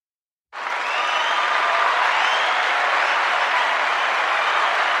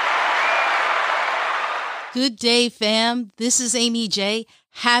Good day, fam. This is Amy J.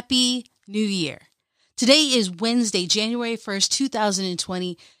 Happy New Year. Today is Wednesday, January 1st,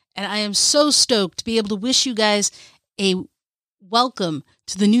 2020, and I am so stoked to be able to wish you guys a welcome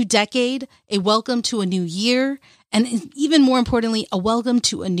to the new decade, a welcome to a new year, and even more importantly, a welcome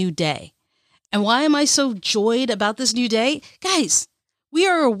to a new day. And why am I so joyed about this new day? Guys, we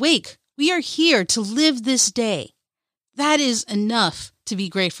are awake. We are here to live this day. That is enough to be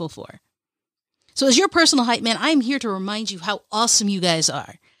grateful for. So as your personal hype man, I'm here to remind you how awesome you guys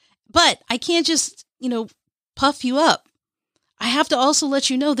are. But I can't just, puff you up. I have to also let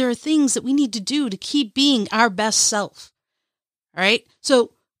you know there are things that we need to do to keep being our best self. All right.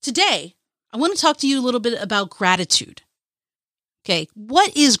 So today I want to talk to you a little bit about gratitude. Okay.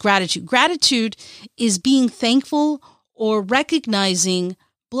 What is gratitude? Gratitude is being thankful or recognizing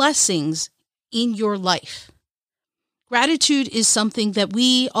blessings in your life. Gratitude is something that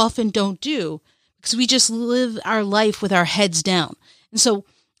we often don't do because we just live our life with our heads down. And so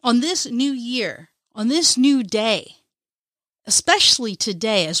on this new year, on this new day, especially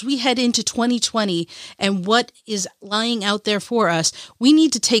today, as we head into 2020 and what is lying out there for us, we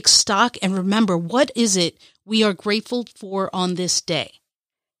need to take stock and remember what is it we are grateful for on this day.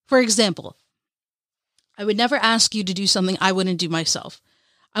 For example, I would never ask you to do something I wouldn't do myself.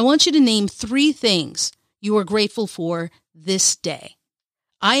 I want you to name 3 things you are grateful for this day.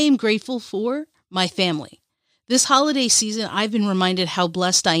 I am grateful for my family. This holiday season, I've been reminded how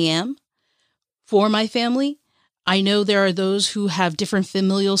blessed I am for my family. I know there are those who have different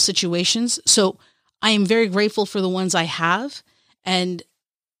familial situations, so I am very grateful for the ones I have. And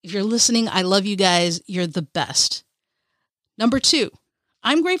if you're listening, I love you guys. You're the best. Number 2,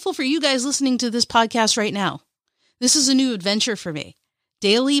 I'm grateful for you guys listening to this podcast right now. This is a new adventure for me.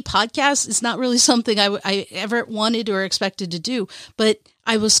 Daily podcasts is not really something I ever wanted or expected to do, but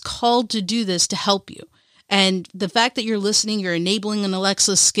I was called to do this to help you. And the fact that you're listening, you're enabling an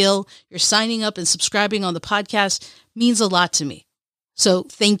Alexa skill, you're signing up and subscribing on the podcast means a lot to me. So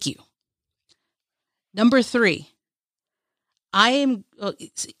thank you. Number 3,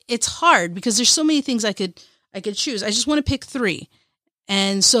 it's hard because there's so many things I could choose. I just want to pick 3.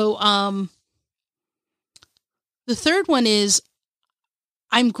 And so the third one is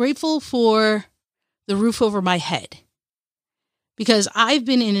I'm grateful for the roof over my head because I've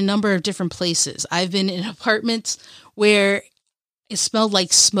been in a number of different places. I've been in apartments where it smelled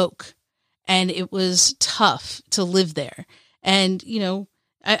like smoke and it was tough to live there. And,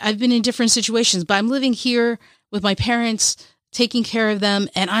 I've been in different situations, but I'm living here with my parents, taking care of them.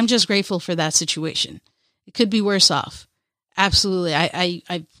 And I'm just grateful for that situation. It could be worse off. Absolutely.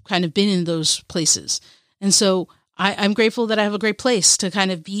 I've kind of been in those places. And so I'm grateful that I have a great place to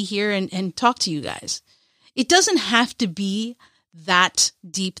kind of be here and talk to you guys. It doesn't have to be that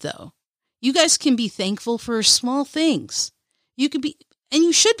deep, though. You guys can be thankful for small things. You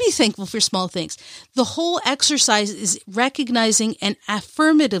should be thankful for small things. The whole exercise is recognizing and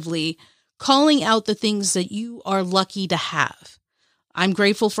affirmatively calling out the things that you are lucky to have. I'm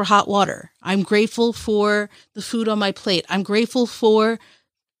grateful for hot water. I'm grateful for the food on my plate. I'm grateful for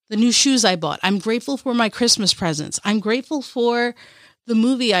the new shoes I bought. I'm grateful for my Christmas presents. I'm grateful for the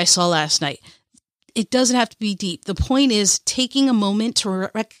movie I saw last night. It doesn't have to be deep. The point is taking a moment to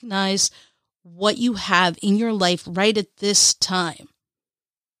recognize what you have in your life right at this time.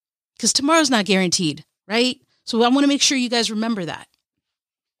 Because tomorrow's not guaranteed, right? So I want to make sure you guys remember that.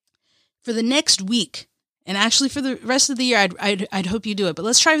 For the next week, and actually for the rest of the year, I'd hope you do it. But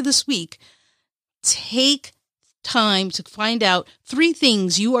let's try this week. Take time to find out 3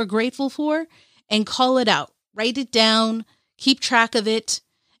 things you are grateful for and call it out. Write it down, keep track of it.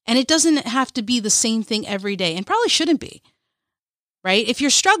 And it doesn't have to be the same thing every day and probably shouldn't be, right? If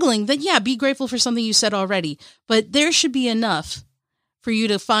you're struggling, then be grateful for something you said already, but there should be enough for you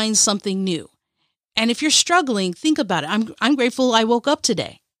to find something new. And if you're struggling, think about it. I'm grateful I woke up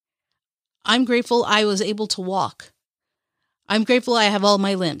today. I'm grateful I was able to walk. I'm grateful I have all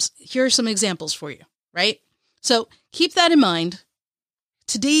my limbs. Here are some examples for you, right? So keep that in mind.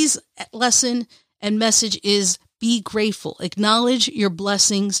 Today's lesson and message is be grateful. Acknowledge your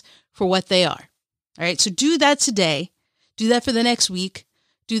blessings for what they are. All right. So do that today. Do that for the next week.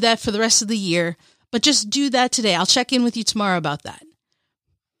 Do that for the rest of the year. But just do that today. I'll check in with you tomorrow about that.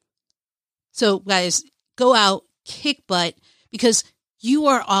 So guys, go out, kick butt, because you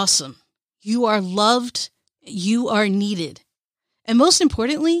are awesome. You are loved. You are needed. And most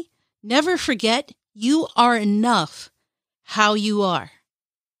importantly, never forget you are enough how you are.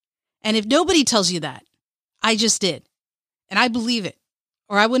 And if nobody tells you that, I just did. And I believe it.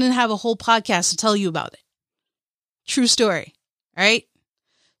 Or I wouldn't have a whole podcast to tell you about it. True story. All right?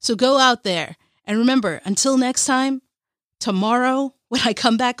 So go out there And remember, until next time, tomorrow when I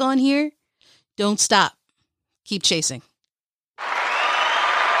come back on here, don't stop. Keep chasing.